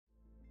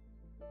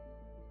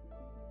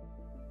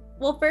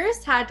Well,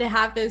 first had to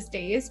have those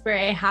days where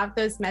I have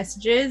those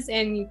messages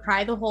and you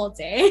cry the whole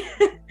day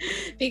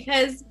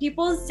because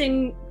people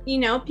send,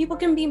 people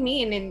can be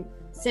mean and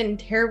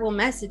send terrible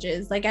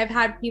messages. Like I've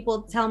had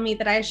people tell me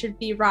that I should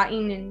be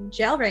rotting in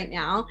jail right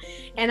now.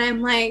 And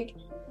I'm like,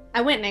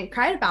 I went and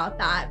cried about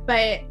that.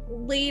 But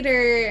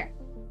later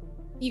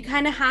you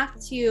kind of have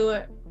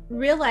to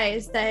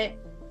realize that,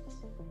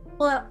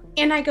 well,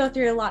 and I go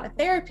through a lot of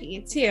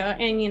therapy too.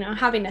 And,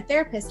 having a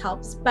therapist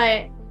helps,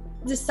 but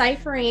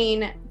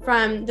deciphering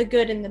from the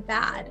good and the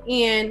bad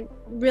and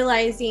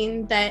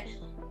realizing that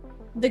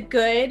the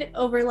good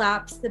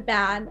overlaps the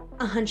bad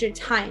 100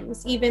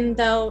 times, even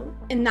though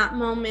in that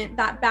moment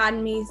that bad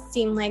may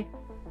seem like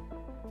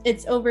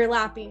it's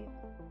overlapping.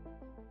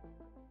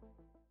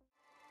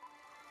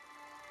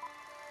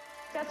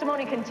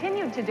 Testimony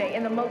continued today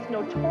in the most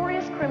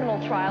notorious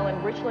criminal trial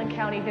in Richland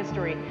County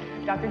history.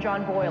 Dr.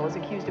 John Boyle is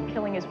accused of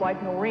killing his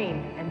wife Noreen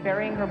and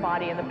burying her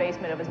body in the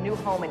basement of his new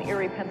home in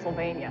Erie,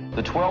 Pennsylvania.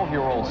 The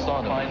 12-year-old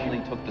son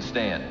finally took the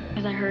stand.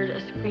 As I heard a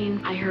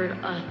scream, I heard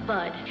a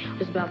thud. It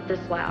was about this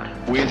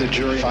loud. We, the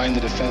jury, find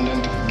the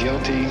defendant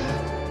guilty.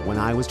 When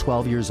I was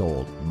 12 years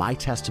old, my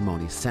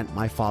testimony sent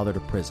my father to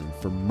prison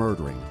for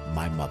murdering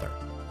my mother.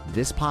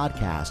 This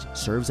podcast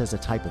serves as a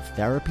type of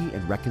therapy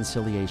and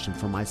reconciliation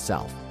for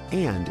myself,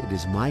 and it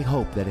is my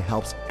hope that it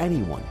helps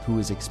anyone who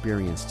has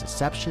experienced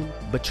deception,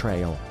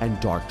 betrayal, and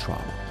dark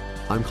trauma.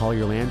 I'm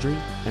Collier Landry,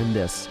 and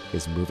this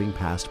is Moving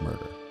Past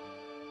Murder.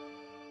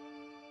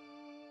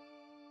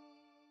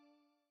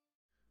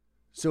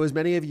 So as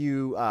many of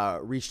you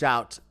reached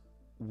out,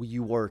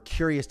 you were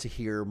curious to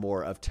hear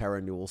more of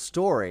Tara Newell's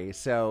story.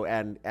 So,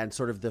 and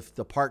sort of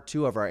the part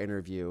two of our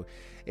interview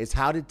is,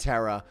 how did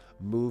Tara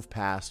move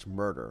past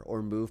murder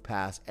or move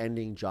past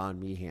ending John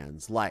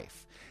Meehan's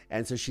life?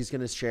 And so she's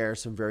going to share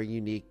some very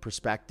unique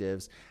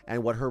perspectives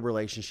and what her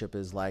relationship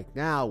is like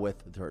now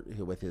with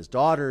his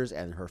daughters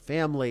and her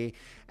family,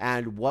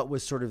 and what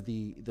was sort of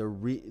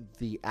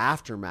the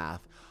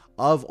aftermath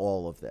of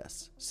all of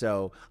this.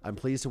 So I'm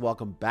pleased to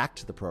welcome back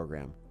to the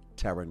program,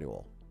 Tara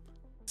Newell.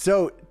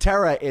 So,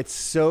 Tara, it's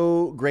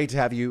so great to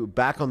have you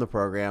back on the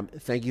program.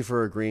 Thank you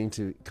for agreeing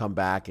to come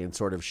back and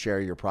sort of share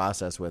your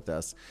process with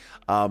us.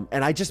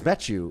 And I just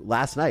met you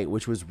last night,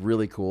 which was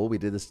really cool.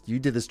 You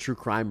did this true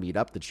crime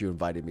meetup that you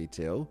invited me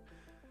to.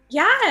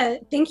 Yeah,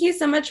 thank you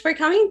so much for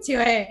coming to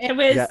it. It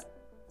was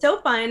so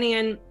fun,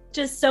 and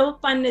just so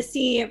fun to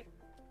see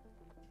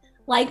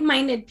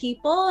like-minded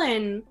people.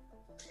 And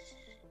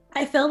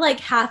I feel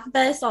like half of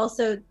us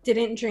also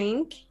didn't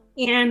drink,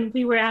 and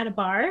we were at a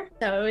bar.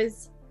 So it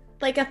was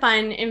like a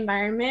fun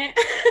environment.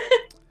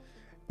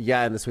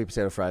 Yeah, and the sweet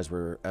potato fries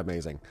were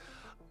amazing.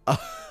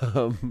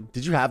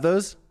 Did you have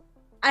those?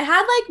 I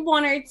had like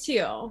one or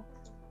two.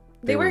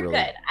 They were really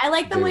good. I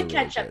like them with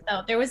ketchup,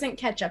 though. There wasn't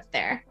ketchup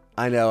there.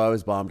 I know. I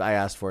was bummed. I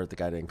asked for it. The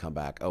guy didn't come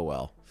back. Oh,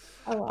 well.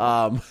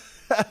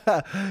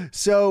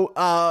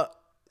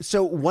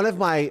 So one of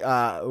my,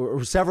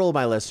 several of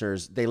my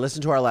listeners, they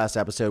listened to our last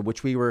episode,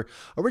 which we were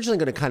originally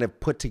going to kind of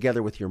put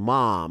together with your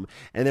mom.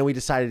 And then we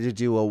decided to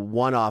do a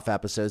one-off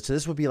episode. So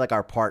this would be like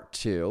our part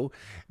two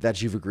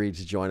that you've agreed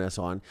to join us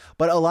on.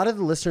 But a lot of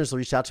the listeners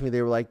reached out to me.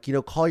 They were like,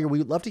 Collier,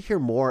 we'd love to hear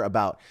more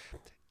about,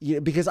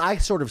 because I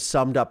sort of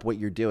summed up what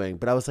you're doing.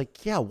 But I was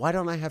like, yeah, why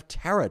don't I have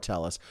Tara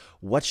tell us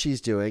what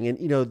she's doing? And,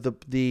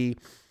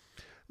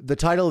 the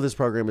title of this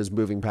program is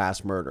Moving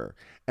Past Murder.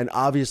 And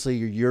obviously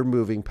you're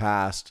moving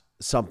past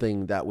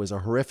something that was a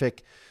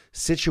horrific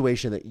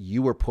situation that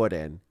you were put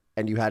in,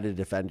 and you had to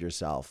defend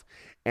yourself.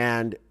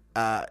 And,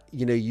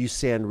 you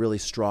stand really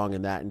strong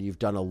in that, and you've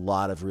done a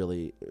lot of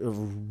really,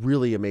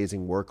 really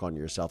amazing work on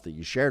yourself that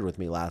you shared with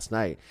me last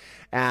night.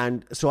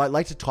 And so I'd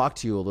like to talk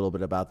to you a little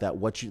bit about that,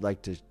 what you'd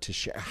like to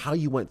share, how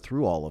you went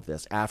through all of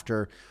this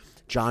after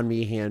John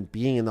Meehan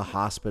being in the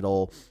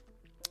hospital,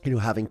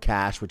 having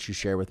cash, which you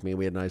shared with me.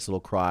 We had a nice little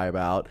cry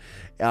about.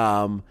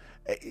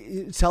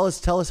 Tell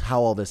us how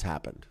all this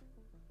happened.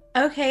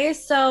 Okay,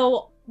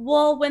 so,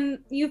 when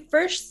you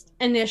first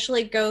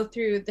initially go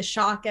through the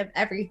shock of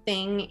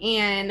everything,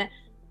 and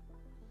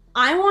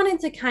I wanted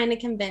to kind of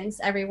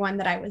convince everyone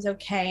that I was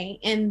okay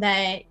and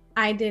that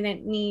I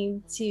didn't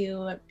need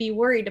to be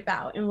worried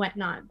about and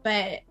whatnot,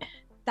 but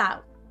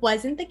that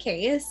wasn't the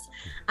case.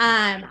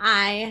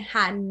 I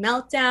had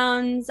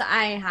meltdowns,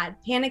 I had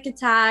panic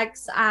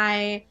attacks,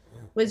 I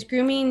was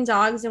grooming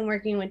dogs and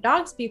working with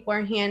dogs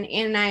beforehand,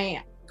 and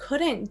I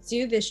couldn't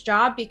do this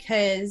job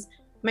because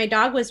my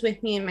dog was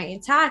with me in my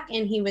attack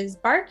and he was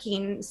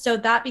barking. So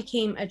that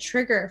became a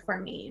trigger for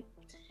me.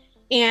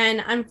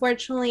 And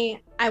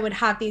unfortunately, I would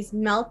have these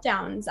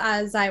meltdowns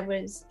as I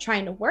was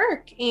trying to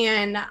work,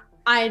 and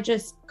I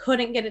just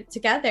couldn't get it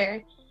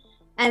together.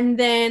 And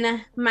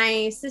then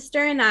my sister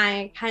and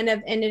I kind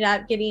of ended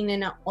up getting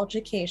in an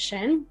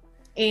altercation,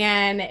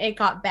 and it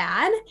got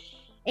bad.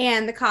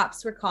 And the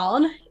cops were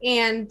called,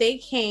 and they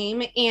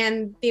came,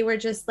 and they were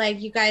just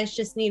like, you guys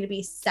just need to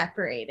be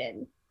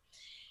separated.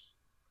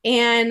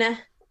 And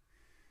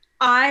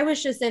I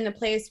was just in a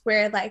place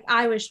where like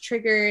I was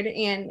triggered,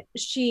 and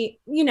she,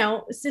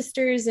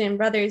 sisters and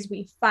brothers,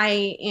 we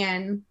fight,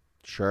 and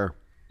Sure.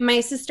 My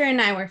sister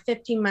and I were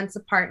 15 months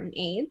apart in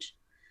age.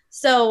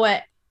 So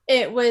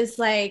it was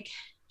like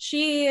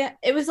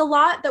it was a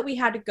lot that we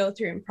had to go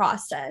through and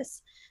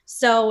process.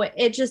 So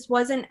it just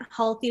wasn't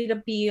healthy to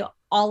be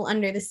all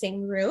under the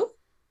same roof.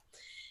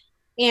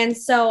 And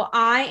so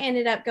I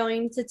ended up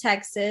going to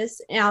Texas,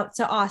 out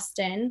to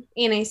Austin,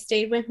 and I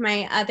stayed with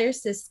my other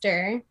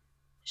sister.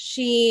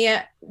 She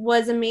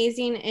was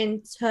amazing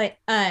and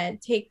I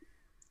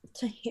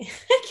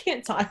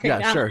can't talk right now.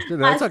 Yeah, sure. No,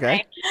 that's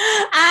okay.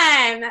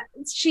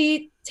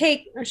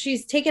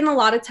 She's taken a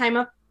lot of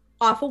time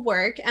off of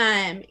work,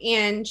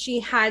 and she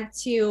had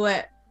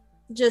to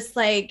just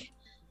like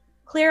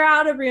clear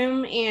out a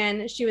room,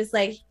 and she was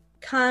like,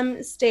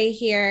 come stay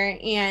here.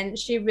 And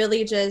she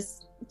really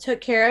just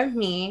took care of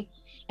me.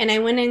 And I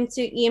went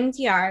into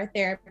EMDR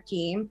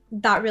therapy.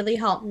 That really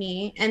helped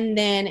me. And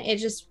then it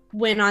just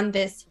went on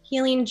this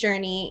healing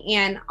journey,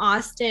 and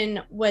Austin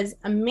was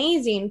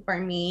amazing for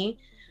me.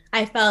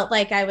 I felt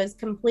like I was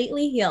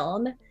completely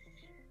healed.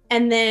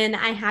 And then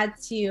I had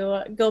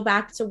to go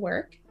back to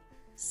work.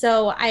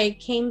 So I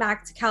came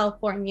back to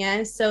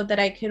California so that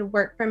I could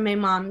work for my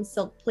mom's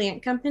silk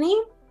plant company.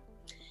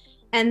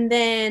 And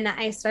then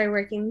I started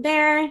working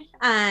there.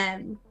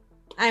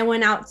 I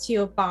went out to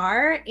a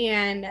bar,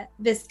 and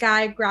this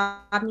guy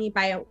grabbed me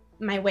by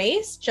my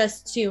waist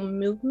just to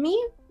move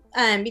me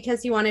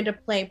because he wanted to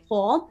play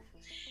pool.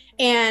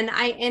 And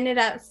I ended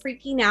up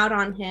freaking out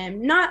on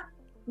him, not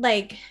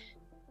like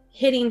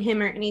hitting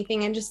him or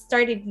anything. I just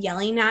started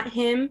yelling at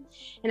him,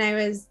 and I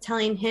was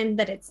telling him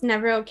that it's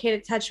never okay to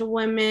touch a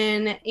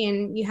woman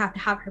and you have to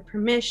have her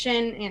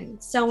permission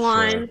and so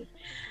on.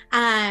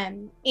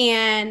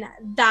 And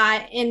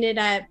that ended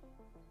up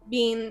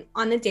being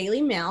on the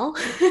Daily Mail.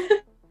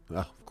 Oh,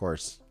 of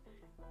course.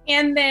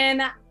 And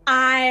then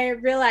I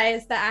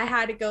realized that I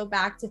had to go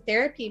back to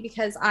therapy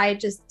because I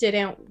just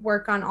didn't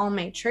work on all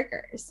my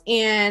triggers.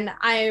 And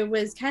I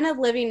was kind of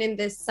living in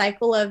this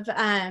cycle of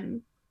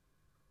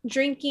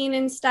drinking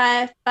and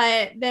stuff.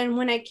 But then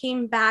when I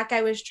came back,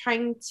 I was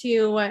trying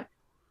to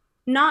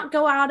not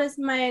go out as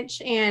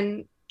much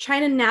and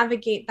trying to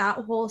navigate that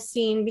whole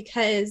scene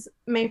because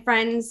my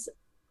friends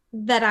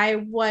that I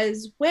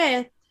was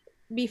with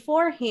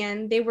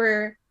beforehand, they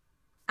were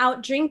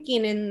out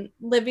drinking and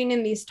living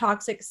in these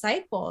toxic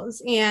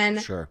cycles. And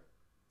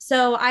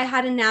so I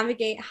had to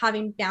navigate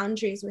having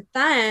boundaries with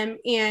them.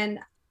 And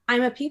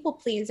I'm a people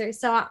pleaser.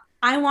 So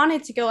I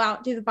wanted to go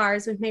out to the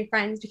bars with my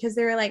friends because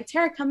they were like,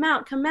 Tara, come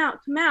out, come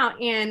out, come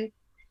out. And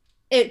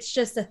it's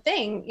just a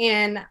thing.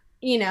 And,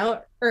 you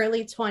know,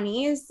 early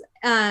 20s,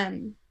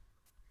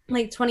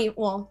 like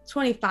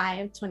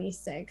 25,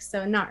 26.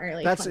 So not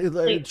early. That's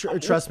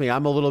 20s, trust me,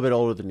 I'm a little bit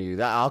older than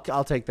you.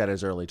 I'll take that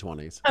as early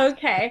 20s.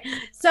 Okay.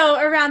 So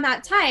around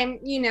that time,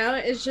 you know,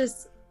 it's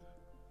just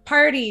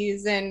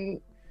parties and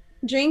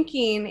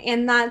drinking,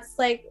 and that's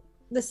like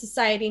the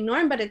society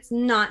norm, but it's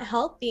not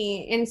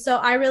healthy. And so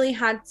I really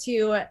had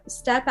to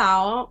step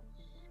out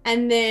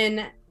and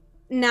then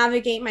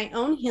navigate my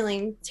own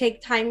healing,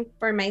 take time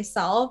for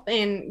myself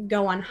and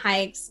go on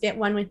hikes, get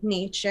one with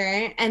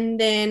nature. And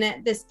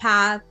then this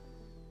path,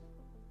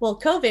 well,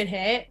 COVID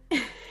hit,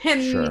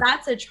 and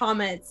that's a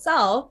trauma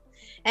itself.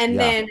 And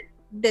then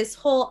this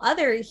whole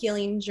other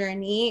healing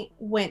journey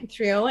went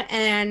through,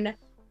 and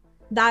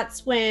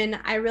that's when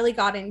I really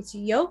got into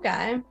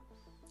yoga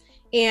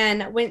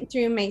and went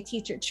through my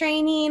teacher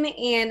training,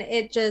 and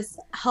it just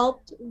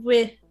helped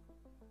with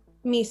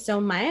me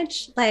so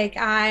much. Like,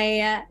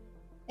 I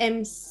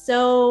am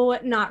so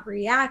not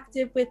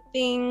reactive with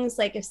things.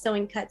 Like, if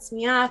someone cuts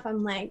me off,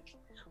 I'm like,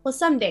 well,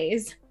 some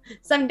days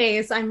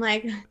I'm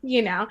like,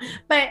 you know,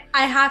 but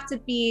I have to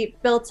be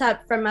built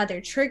up from other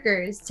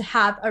triggers to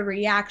have a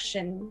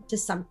reaction to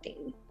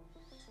something.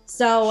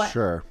 So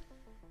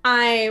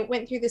I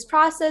went through this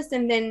process,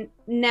 and then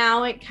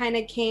now it kind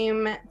of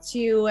came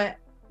to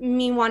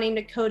me wanting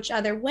to coach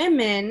other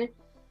women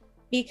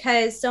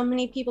because so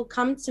many people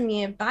come to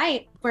me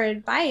for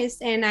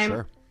advice, and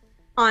I'm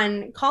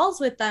on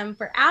calls with them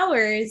for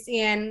hours,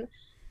 and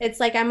it's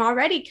like I'm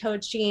already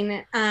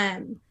coaching.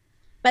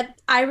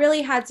 But I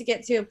really had to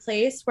get to a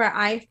place where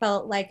I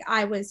felt like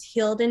I was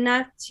healed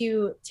enough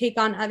to take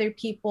on other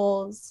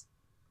people's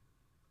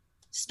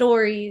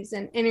stories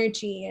and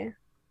energy.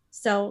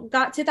 So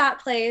got to that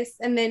place.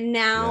 And then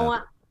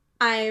now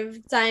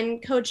I've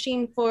done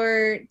coaching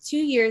for 2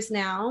 years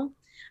now.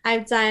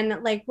 I've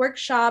done like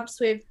workshops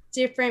with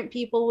different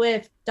people,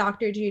 with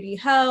Dr. Judy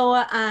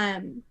Ho,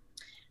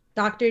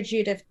 Dr.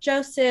 Judith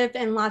Joseph,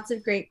 and lots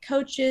of great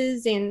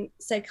coaches and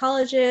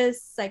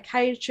psychologists,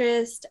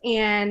 psychiatrists.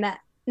 And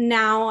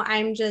now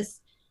I'm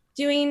just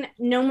doing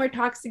no more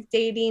toxic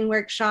dating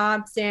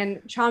workshops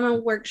and trauma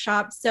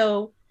workshops.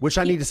 So, which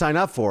I need to sign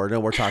up for, No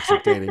More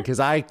Toxic Dating, because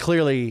I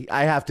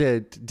have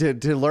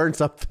to learn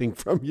something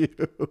from you.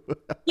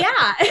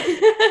 Yeah.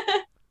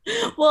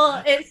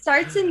 Well, it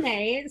starts in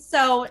May,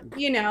 so,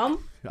 you know.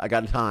 I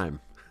got time.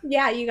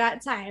 Yeah, you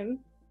got time.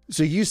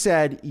 So you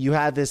said you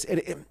had this,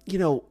 and you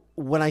know,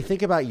 when I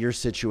think about your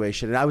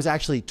situation, and I was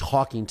actually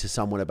talking to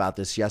someone about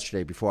this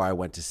yesterday before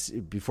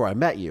I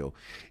met you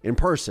in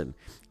person,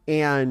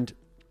 and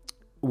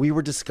we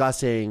were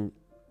discussing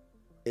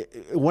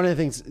one of the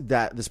things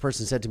that this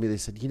person said to me. They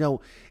said,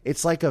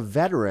 it's like a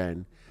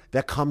veteran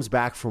that comes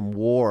back from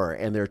war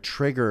and they're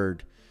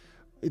triggered.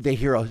 They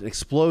hear an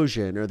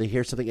explosion or they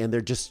hear something and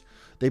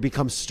they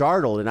become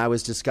startled. And I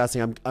was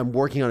discussing, I'm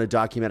working on a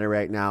documentary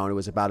right now, and it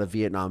was about a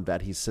Vietnam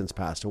vet. He's since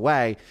passed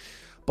away.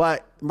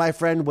 But my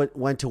friend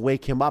went to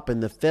wake him up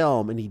in the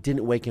film, and he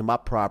didn't wake him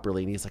up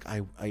properly. And he's like,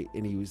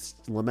 and he was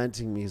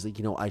lamenting me. He's like,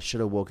 I should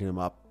have woken him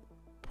up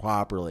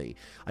properly.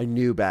 I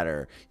knew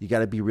better. You got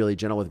to be really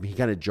gentle with him. He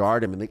kind of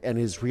jarred him, and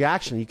his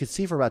reaction, you could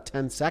see for about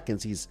 10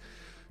 seconds, he's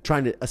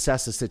trying to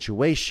assess the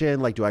situation.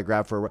 Like, do I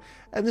grab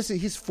and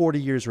he's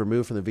 40 years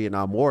removed from the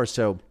Vietnam War.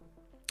 So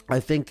I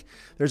think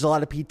there's a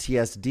lot of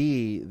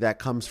PTSD that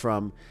comes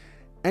from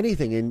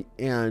anything.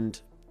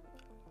 And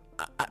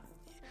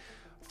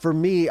for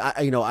me,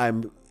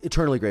 I'm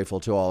eternally grateful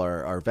to all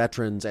our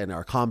veterans and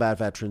our combat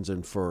veterans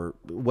and for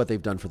what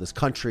they've done for this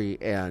country.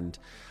 And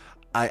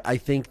I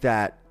think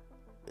that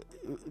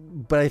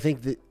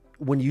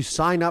when you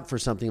sign up for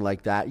something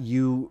like that,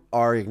 you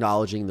are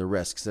acknowledging the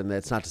risks. And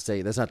that's not to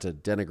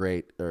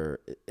denigrate or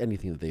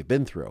anything that they've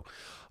been through,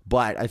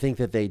 but I think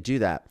that they do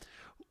that.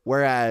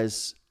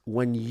 Whereas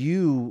when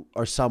you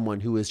are someone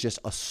who is just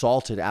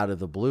assaulted out of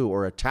the blue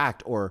or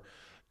attacked, or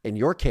in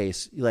your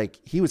case, like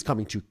he was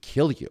coming to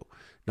kill you.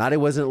 It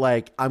wasn't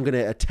like, I'm going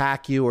to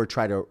attack you or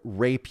try to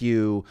rape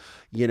you,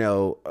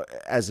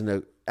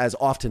 as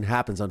often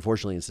happens,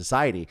 unfortunately, in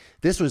society.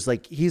 This was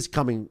like, he's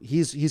trying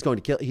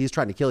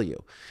to kill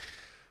you.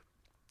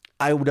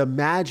 I would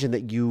imagine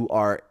that you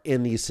are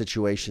in these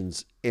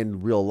situations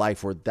in real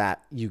life where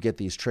that you get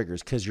these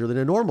triggers because you're in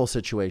a normal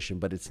situation,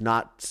 but it's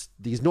not,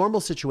 these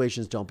normal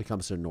situations don't become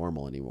so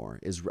normal anymore,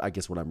 is I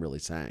guess what I'm really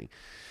saying.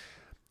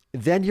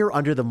 Then you're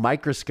under the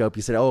microscope.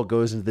 You said, it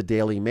goes into the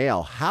Daily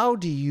Mail. How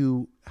do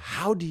you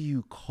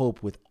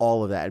cope with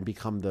all of that and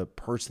become the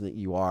person that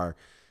you are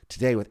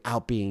today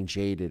without being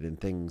jaded and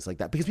things like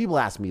that? Because people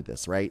ask me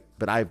this, right?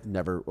 But I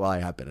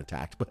have been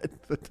attacked, but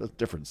that's a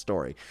different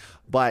story.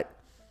 But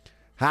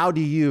how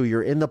do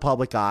you're in the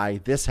public eye,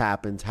 this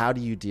happens. How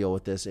do you deal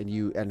with this?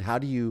 And how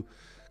do you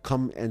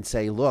come and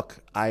say, look,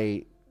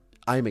 I'm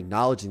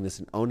acknowledging this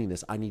and owning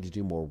this. I need to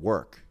do more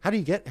work. How do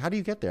you get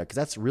there? Because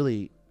that's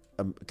really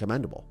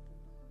commendable.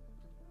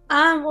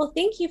 Well,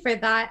 thank you for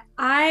that.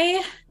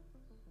 I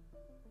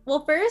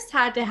first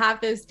had to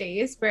have those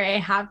days where I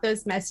have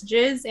those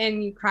messages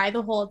and you cry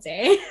the whole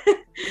day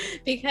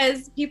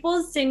because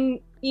people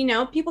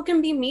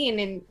can be mean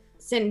and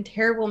send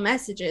terrible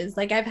messages.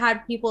 Like, I've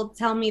had people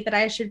tell me that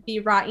I should be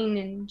rotting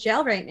in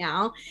jail right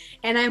now.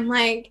 And I'm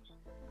like,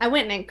 I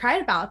went and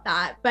cried about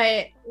that.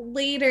 But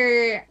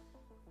later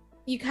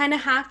you kind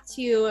of have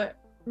to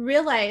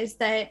realize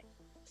that,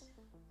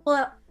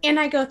 well, and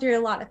I go through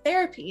a lot of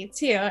therapy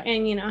too.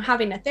 And,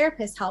 having a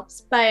therapist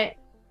helps, but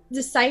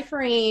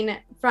deciphering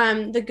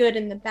from the good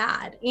and the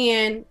bad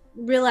and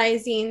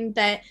realizing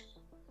that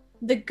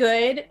the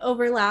good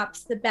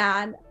overlaps the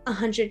bad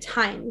 100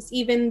 times,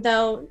 even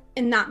though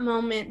in that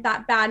moment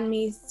that bad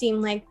may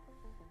seem like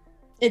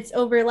it's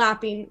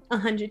overlapping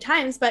 100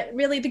 times, but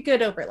really the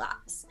good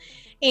overlaps.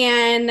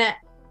 And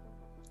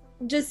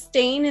just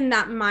staying in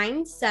that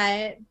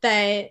mindset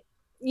that,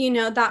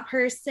 that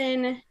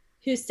person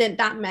who sent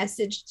that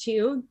message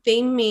to,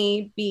 they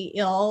may be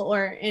ill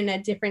or in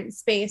a different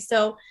space.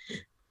 So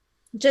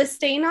just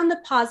staying on the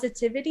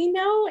positivity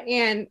note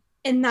and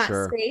in that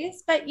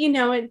space. But,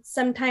 it's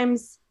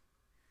sometimes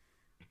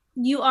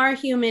you are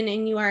human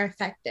and you are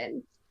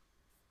affected.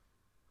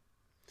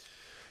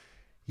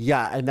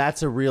 Yeah. And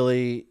that's a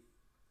really,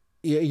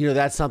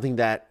 that's something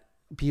that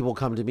people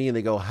come to me and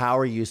they go, how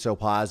are you so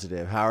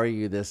positive? How are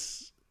you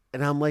this?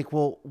 And I'm like,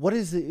 well, what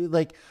is it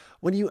like?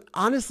 When you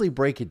honestly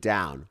break it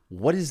down,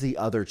 what is the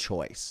other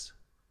choice?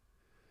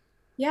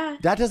 Yeah.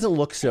 That doesn't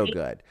look so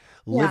good.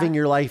 Yeah. Living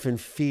your life in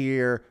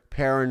fear,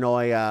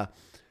 paranoia.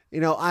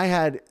 I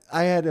had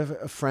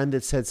a friend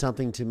that said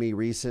something to me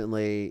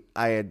recently.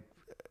 I had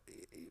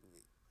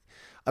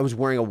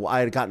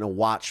gotten a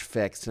watch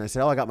fixed and I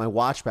said, I got my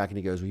watch back. And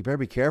he goes, well, you better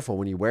be careful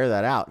when you wear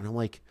that out. And I'm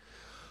like,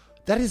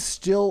 that is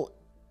still,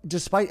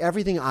 despite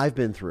everything I've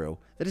been through,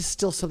 that is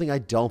still something I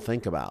don't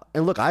think about.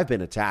 And look, I've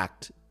been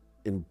attacked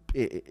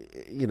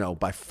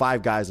by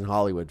 5 guys in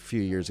Hollywood a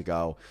few years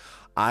ago.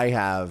 I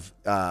have,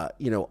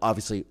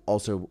 obviously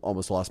also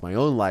almost lost my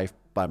own life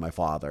by my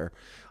father,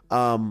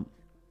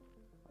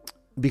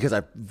 because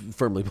I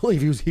firmly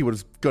believe he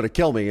was going to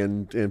kill me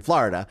in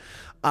Florida.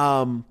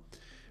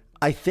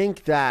 I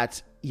think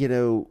that,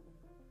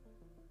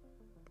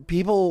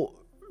 people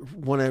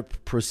want to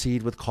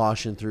proceed with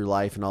caution through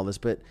life and all this,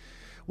 but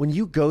when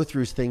you go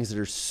through things that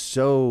are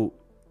so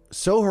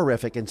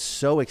horrific and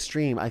so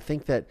extreme, I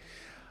think that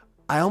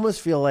I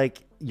almost feel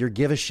like your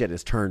give a shit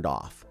is turned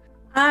off.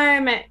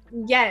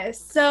 Yes.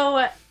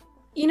 So,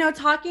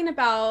 talking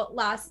about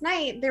last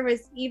night, there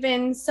was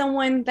even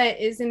someone that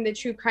is in the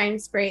true crime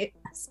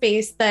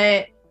space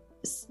that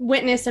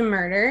witnessed a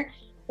murder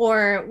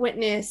or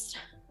witnessed,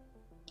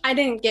 I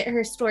didn't get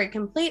her story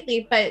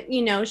completely, but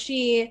you know,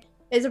 she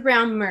is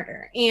around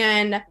murder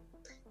and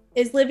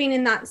is living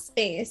in that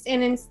space.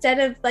 And instead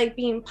of like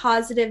being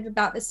positive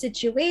about the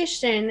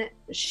situation,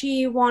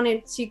 she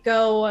wanted to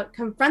go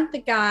confront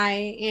the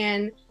guy.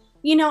 And,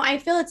 you know, I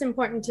feel it's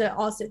important to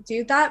also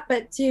do that,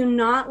 but to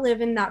not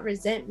live in that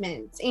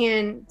resentment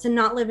and to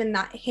not live in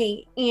that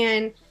hate.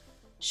 And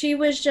she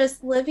was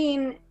just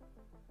living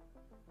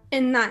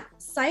in that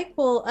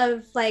cycle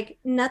of like,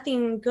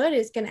 nothing good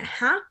is going to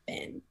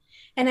happen.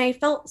 And I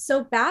felt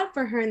so bad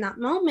for her in that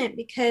moment,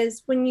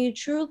 because when you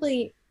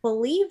truly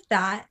believe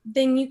that,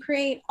 then you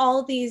create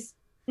all these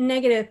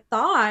negative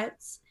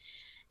thoughts,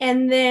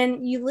 and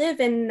then you live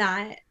in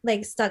that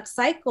like stuck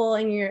cycle,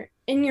 and you're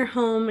in your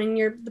home and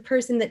you're the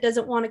person that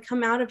doesn't want to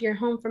come out of your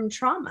home from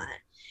trauma.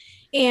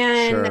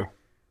 And Sure.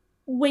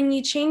 when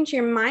you change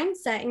your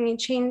mindset and you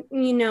change,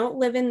 you know,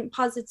 live in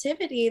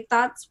positivity,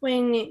 that's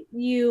when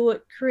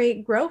you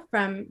create growth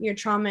from your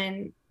trauma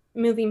and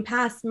moving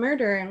past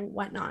murder and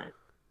whatnot.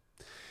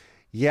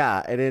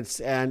 Yeah,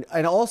 and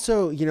and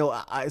also, you know,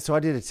 I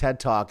did a TED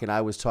Talk, and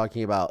I was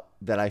talking about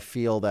that. I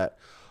feel that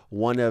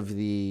one of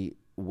the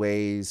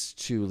ways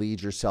to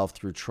lead yourself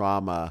through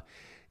trauma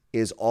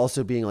is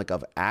also being like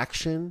of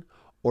action,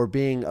 or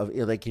being of,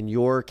 like in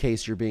your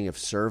case, you're being of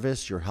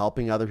service, you're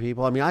helping other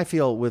people. I mean, I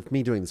feel with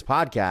me doing this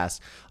podcast,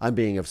 I'm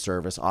being of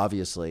service,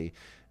 obviously,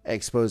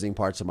 exposing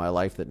parts of my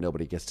life that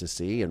nobody gets to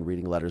see, and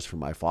reading letters from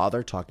my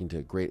father, talking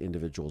to great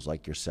individuals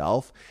like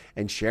yourself,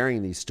 and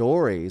sharing these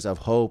stories of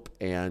hope,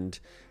 and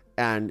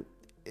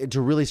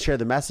to really share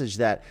the message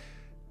that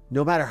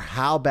no matter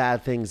how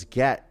bad things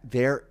get,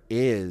 there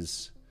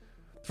is,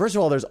 first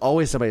of all, there's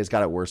always somebody that's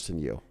got it worse than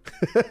you.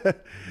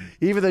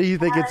 Even though you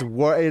think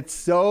it's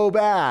so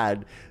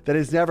bad that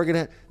it's never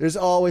gonna, there's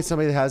always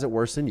somebody that has it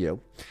worse than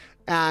you.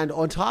 And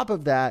on top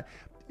of that,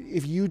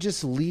 if you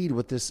just lead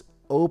with this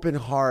open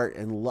heart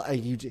and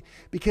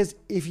because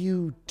if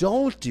you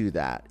don't do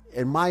that,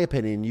 in my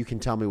opinion, you can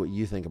tell me what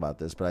you think about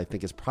this, but I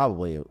think it's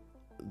probably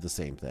the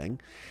same thing,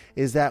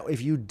 is that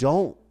if you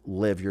don't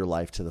live your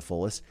life to the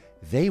fullest,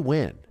 they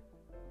win.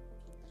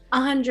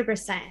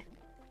 100%.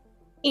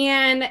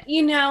 And,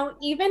 you know,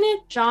 even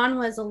if John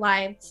was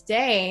alive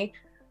today,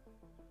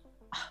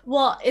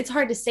 well, it's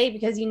hard to say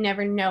because you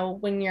never know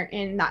when you're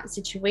in that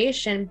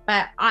situation,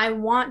 but I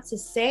want to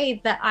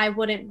say that I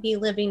wouldn't be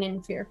living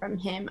in fear from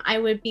him. I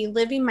would be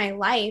living my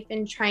life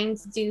and trying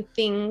to do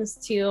things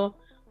to,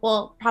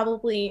 well,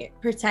 probably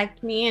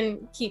protect me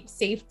and keep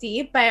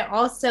safety, but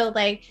also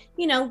like,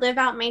 you know, live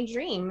out my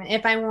dream.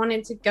 If I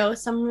wanted to go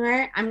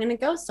somewhere, I'm going to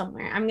go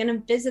somewhere. I'm going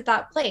to visit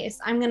that place.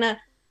 I'm going to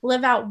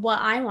live out what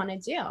I want to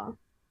do.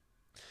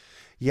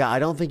 Yeah, I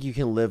don't think you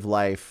can live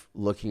life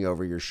looking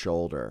over your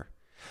shoulder.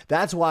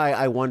 That's why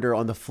I wonder,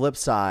 on the flip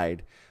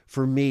side,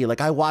 for me, like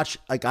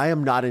I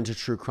am not into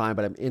true crime,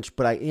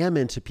 but I am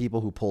into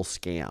people who pull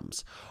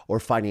scams or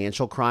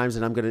financial crimes.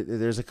 And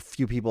there's a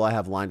few people I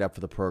have lined up for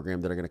the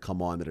program that are going to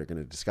come on that are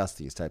going to discuss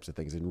these types of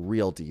things in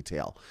real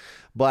detail.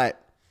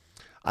 But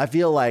I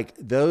feel like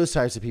those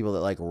types of people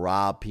that like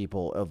rob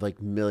people of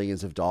like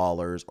millions of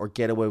dollars or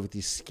get away with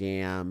these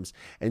scams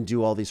and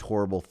do all these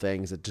horrible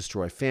things that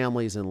destroy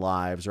families and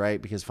lives,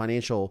 right? Because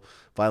financial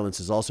violence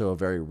is also a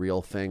very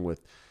real thing,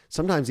 with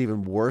sometimes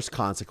even worse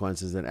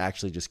consequences than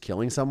actually just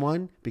killing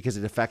someone, because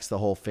it affects the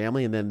whole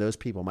family. And then those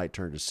people might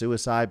turn to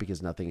suicide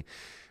because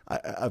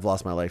I've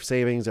lost my life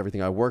savings,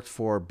 everything I worked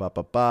for,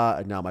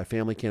 and now my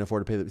family can't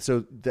afford to pay.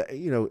 So,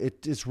 you know,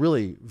 it's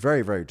really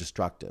very, very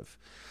destructive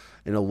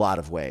in a lot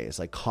of ways,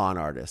 like con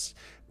artists.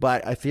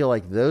 But I feel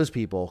like those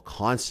people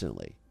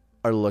constantly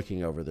are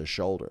looking over their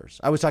shoulders.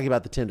 I was talking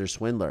about the Tinder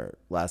swindler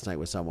last night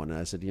with someone, and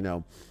I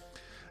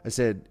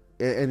said,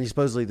 and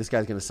supposedly this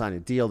guy's going to sign a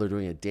deal. They're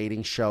doing a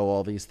dating show,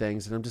 all these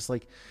things. And I'm just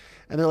like,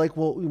 and they're like,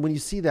 well, when you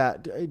see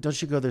that,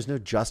 don't you go, there's no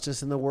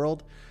justice in the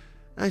world?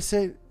 And I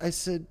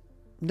said,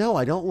 no,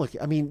 I don't look.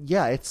 I mean,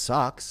 yeah, it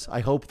sucks. I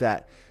hope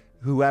that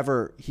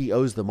whoever he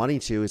owes the money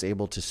to is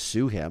able to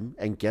sue him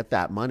and get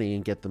that money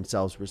and get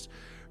themselves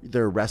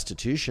their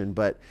restitution.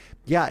 But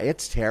yeah,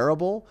 it's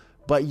terrible.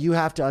 But you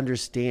have to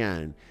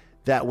understand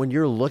that when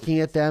you're looking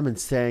at them and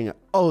saying,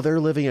 oh, they're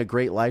living a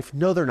great life.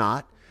 No, they're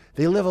not.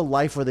 They live a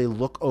life where they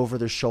look over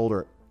their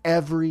shoulder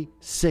every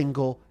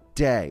single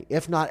day,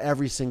 if not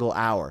every single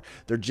hour.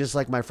 They're just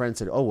like my friend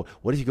said, oh,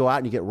 what if you go out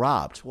and you get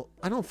robbed? Well,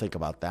 I don't think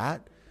about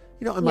that.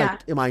 You know,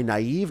 am I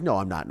naive? No,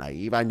 I'm not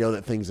naive. I know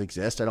that things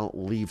exist. I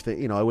don't leave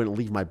I wouldn't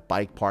leave my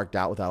bike parked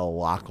out without a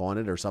lock on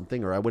it or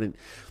something, or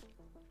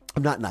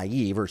I'm not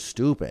naive or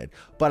stupid,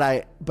 but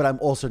I'm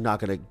also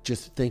not going to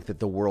just think that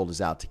the world is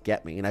out to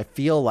get me. And I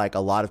feel like a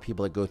lot of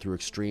people that go through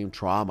extreme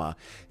trauma,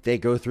 they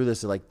go through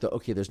this like,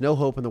 okay, there's no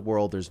hope in the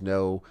world. There's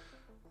no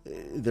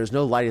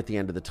light at the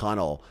end of the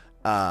tunnel.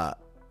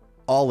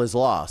 All is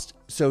lost.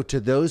 So to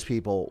those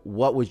people,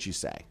 what would you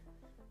say?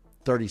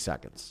 30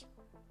 seconds.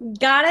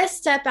 Gotta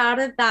step out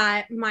of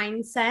that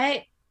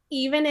mindset,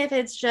 even if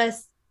it's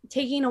just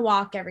taking a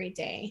walk every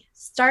day.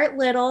 Start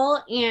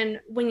little, and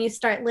when you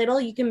start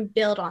little, you can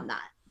build on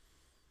that.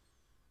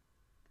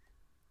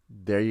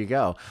 There you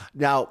go.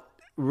 Now,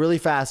 really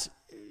fast,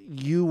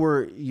 you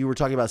were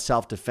talking about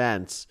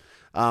self-defense.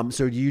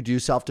 So do you do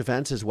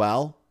self-defense as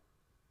well?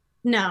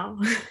 No.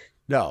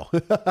 No.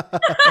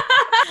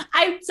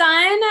 I've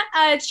done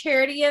a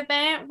charity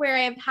event where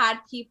I've had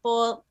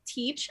people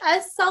teach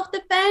us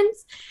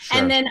self-defense. Sure.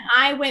 And then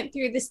I went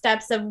through the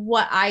steps of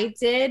what I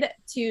did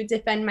to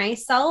defend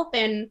myself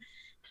and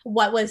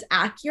what was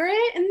accurate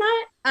in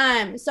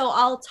that. So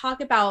I'll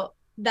talk about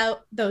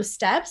those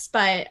steps,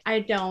 but I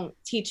don't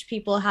teach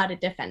people how to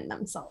defend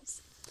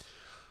themselves.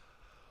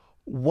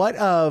 What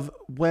of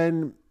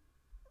when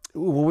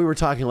we were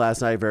talking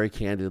last night, very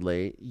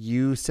candidly,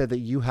 you said that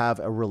you have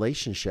a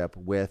relationship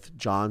with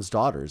John's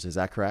daughters. Is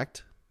that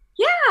correct?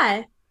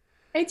 Yeah,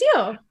 I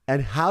do.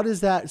 And how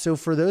does that, so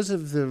for those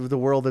of the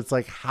world that's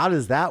like, how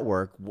does that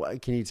work?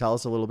 Can you tell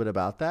us a little bit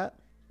about that?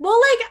 Well,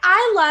 like,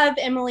 I love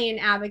Emily and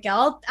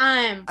Abigail.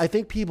 I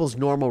think people's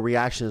normal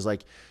reaction is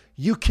like,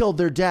 you killed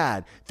their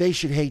dad, they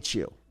should hate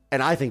you.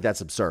 And I think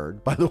that's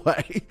absurd, by the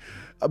way.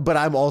 But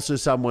I'm also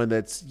someone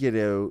that's,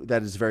 that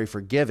is very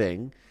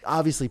forgiving.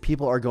 Obviously,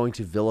 people are going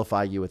to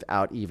vilify you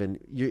without even,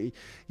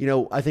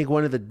 I think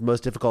one of the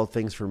most difficult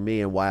things for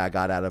me and why I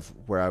got out of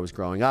where I was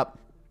growing up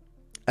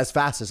as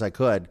fast as I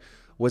could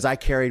was I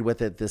carried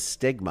with it this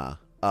stigma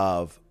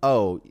of,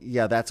 oh,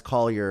 yeah, that's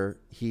Collier.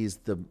 He's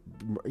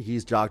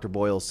Dr.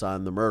 Boyle's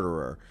son, the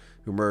murderer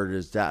who murdered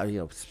his dad,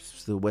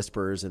 the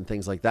whispers and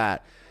things like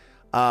that.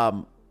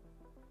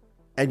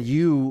 And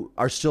you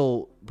are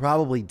still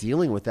probably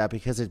dealing with that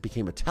because it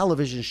became a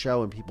television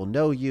show and people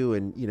know you.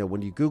 And,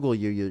 when you Google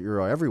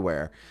you're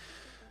everywhere.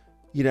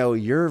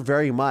 You're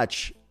very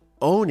much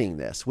owning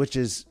this, which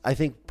is, I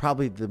think,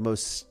 probably the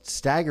most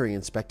staggering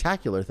and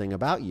spectacular thing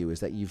about you is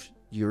that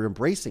you're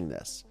embracing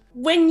this.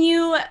 When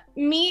you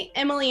meet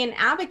Emily and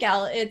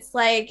Abigail, it's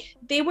like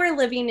they were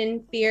living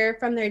in fear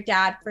from their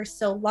dad for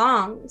so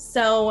long.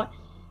 So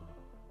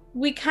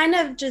we kind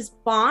of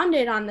just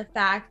bonded on the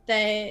fact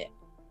that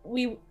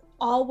we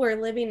all were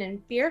living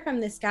in fear from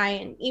this guy.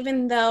 And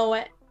even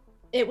though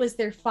it was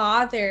their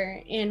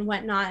father and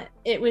whatnot,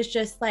 it was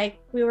just like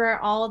we were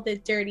all the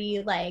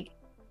dirty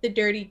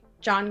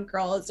John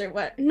girls, or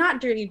what,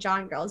 not dirty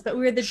John girls, but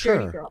we were the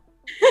dirty girls.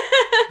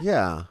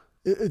 Yeah.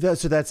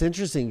 So that's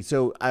interesting.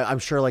 So I'm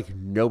sure like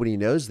nobody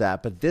knows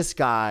that, but this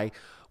guy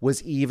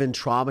was even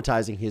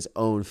traumatizing his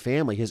own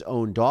family. His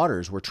own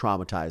daughters were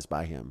traumatized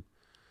by him.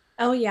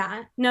 Oh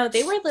yeah. No,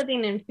 they were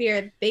living in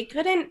fear. They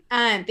couldn't,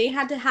 they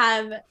had to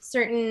have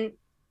certain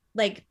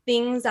like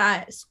things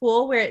at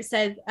school where it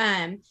said,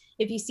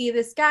 if you see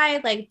this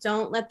guy, like,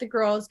 don't let the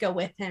girls go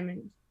with him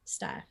and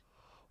stuff.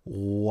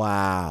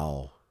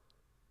 Wow.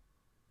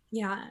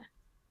 Yeah.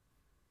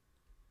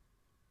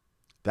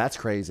 That's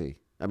crazy.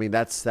 I mean,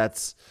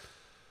 that's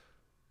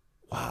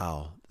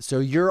wow. So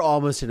you're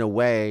almost in a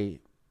way,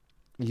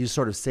 you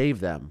sort of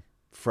saved them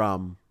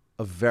from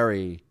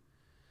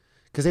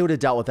because they would have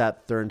dealt with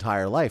that their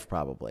entire life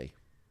probably.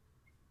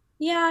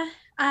 Yeah.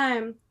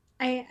 I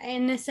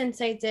in a sense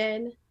I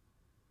did.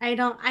 I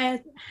don't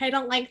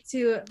like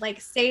to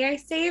like say I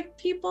saved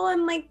people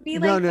and like be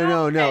no,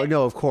 like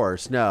no, of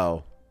course,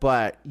 no.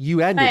 But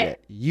you ended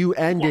it. You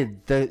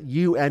ended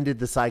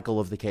the cycle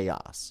of the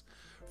chaos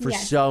for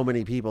so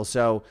many people.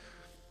 So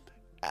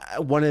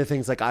one of the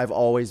things like I've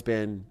always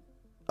been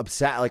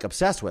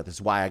obsessed with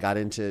is why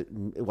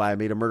I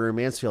made A Murder in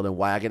Mansfield and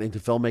why I got into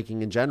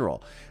filmmaking in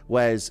general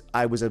was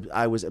I was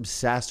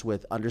obsessed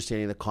with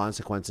understanding the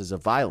consequences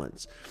of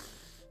violence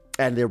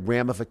and the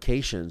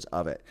ramifications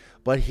of it.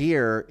 But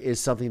here is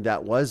something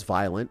that was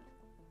violent,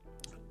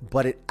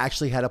 but it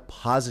actually had a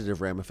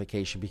positive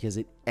ramification because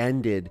it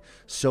ended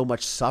so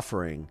much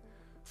suffering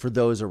for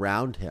those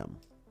around him.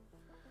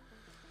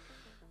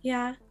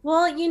 Yeah.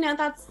 Well,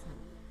 that's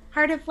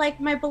part of like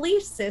my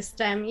belief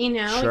system, Sure.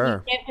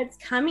 You get what's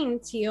coming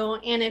to you.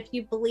 And if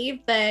you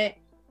believe that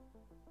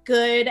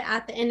good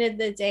at the end of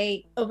the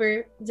day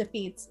over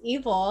defeats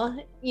evil,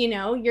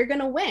 you're going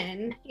to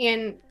win.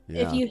 And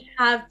if you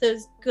have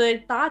those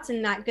good thoughts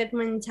and that good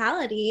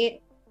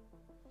mentality,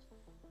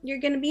 you're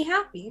going to be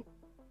happy.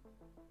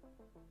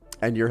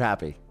 And you're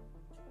happy.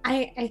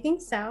 I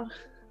think so.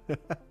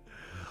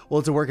 Well,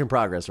 it's a work in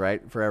progress,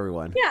 right? For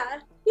everyone.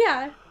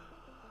 Yeah.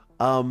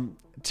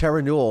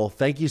 Tara Newell,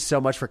 thank you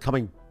so much for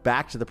coming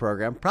back to the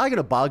program. Probably going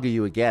to bug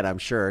you again, I'm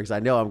sure, because I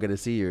know I'm going to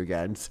see you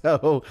again.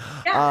 So,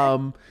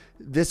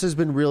 this has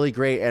been really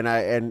great, and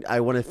I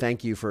want to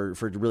thank you for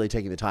really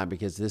taking the time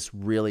because this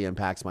really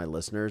impacts my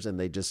listeners, and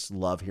they just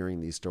love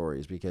hearing these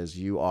stories because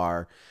you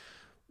are,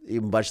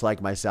 much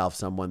like myself,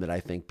 someone that I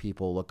think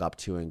people look up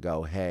to and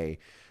go, hey,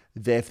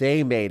 if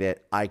they made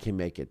it, I can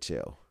make it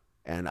too.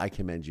 And I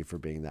commend you for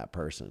being that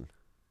person.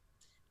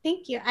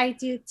 Thank you. I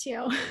do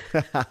too.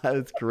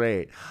 That's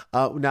great.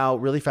 Now,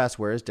 really fast,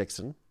 where is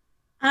Dixon?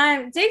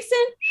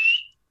 Dixon,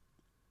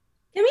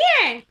 come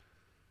here.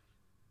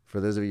 For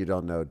those of you who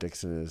don't know,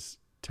 Dixon is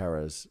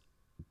Tara's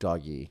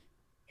doggy.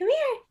 Come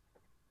here.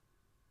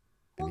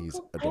 And he's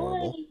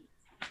adorable.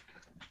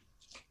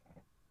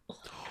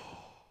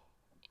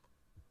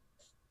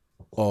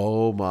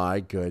 Oh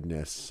my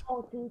goodness.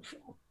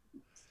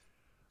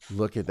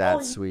 Look at that,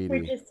 We're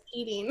sweetie. just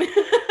eating.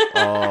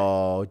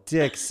 Oh,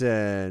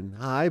 Dixon.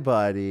 Hi,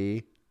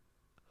 buddy.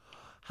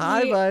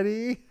 Hi,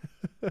 buddy.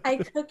 I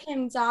cook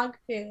him dog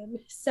food.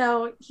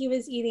 So he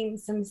was eating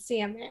some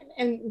salmon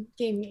and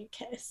gave me a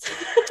kiss.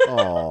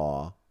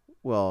 Oh,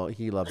 well,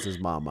 he loves his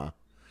mama.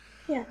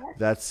 Yeah.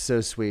 That's so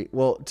sweet.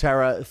 Well,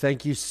 Tara,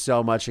 thank you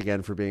so much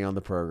again for being on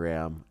the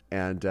program.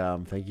 And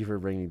thank you for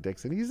bringing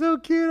Dixon. He's so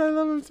cute. I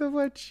love him so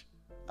much.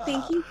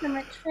 Thank you so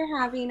much for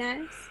having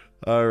us.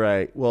 All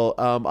right. Well,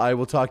 I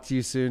will talk to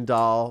you soon,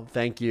 doll.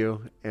 Thank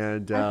you.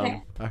 And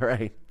Okay. all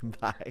right.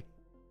 Bye.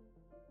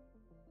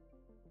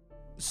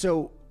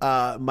 So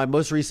my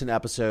most recent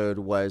episode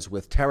was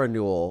with Tara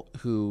Newell,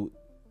 who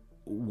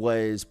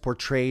was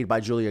portrayed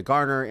by Julia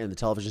Garner in the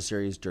television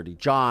series Dirty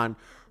John.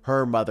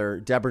 Her mother,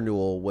 Deborah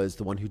Newell, was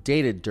the one who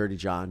dated Dirty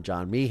John,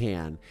 John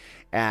Meehan,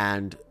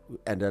 and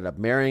ended up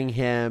marrying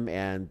him,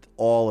 and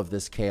all of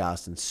this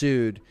chaos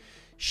ensued.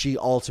 She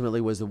ultimately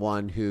was the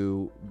one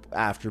who,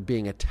 after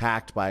being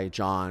attacked by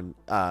John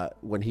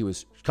when he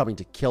was coming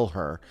to kill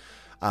her,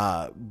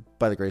 by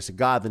the grace of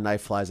God, the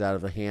knife flies out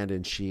of her hand,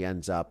 and she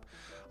ends up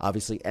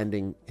obviously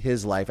ending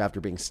his life after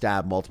being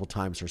stabbed multiple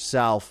times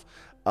herself.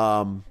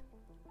 And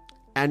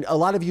a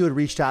lot of you had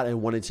reached out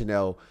and wanted to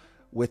know,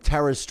 with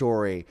Tara's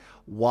story,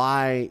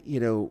 why,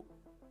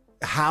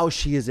 how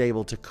she is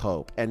able to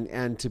cope.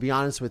 And to be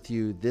honest with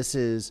you, this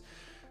is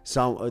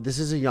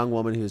a young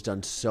woman who has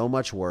done so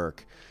much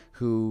work,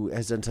 who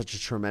has done such a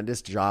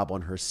tremendous job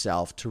on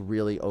herself to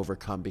really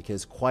overcome,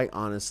 because quite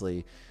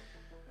honestly,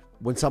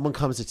 when someone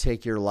comes to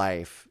take your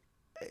life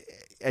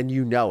and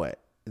it,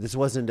 this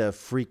wasn't a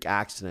freak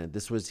accident.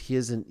 This was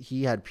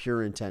he had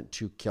pure intent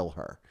to kill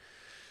her.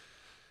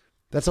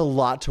 That's a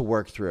lot to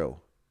work through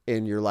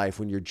in your life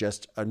when you're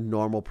just a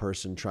normal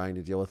person trying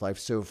to deal with life.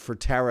 So for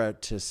Tara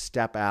to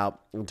step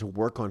out and to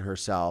work on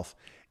herself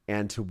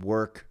and to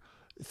work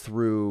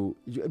through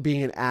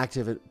being an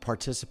active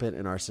participant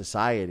in our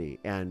society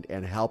and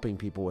helping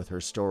people with her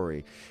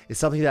story is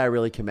something that I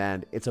really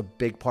commend. It's a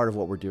big part of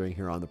what we're doing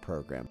here on the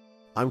program.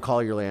 I'm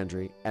Collier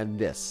Landry, and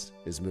this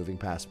is Moving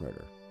Past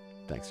Murder.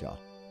 Thanks, y'all.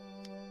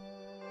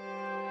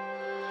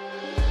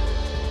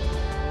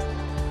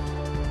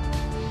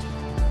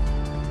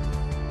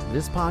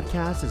 This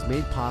podcast is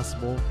made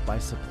possible by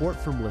support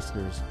from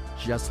listeners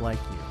just like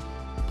you.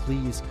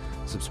 Please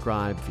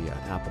subscribe via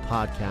Apple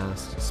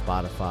Podcasts,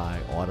 Spotify,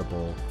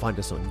 Audible. Find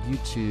us on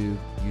YouTube,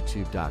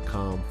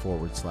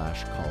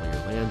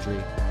 youtube.com/Collier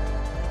Landry.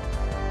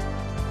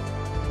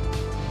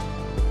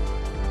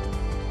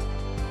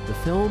 The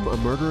film A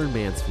Murder in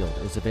Mansfield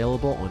is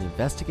available on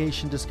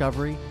Investigation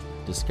Discovery,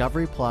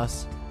 Discovery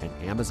Plus, and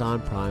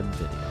Amazon Prime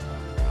Video.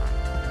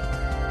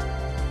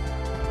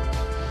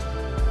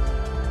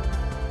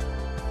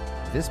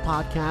 This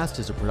podcast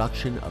is a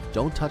production of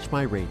Don't Touch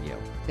My Radio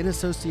in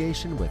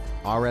association with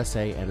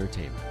RSA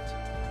Entertainment.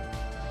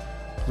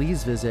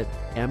 Please visit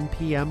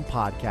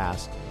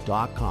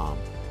mpmpodcast.com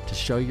to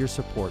show your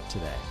support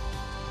today.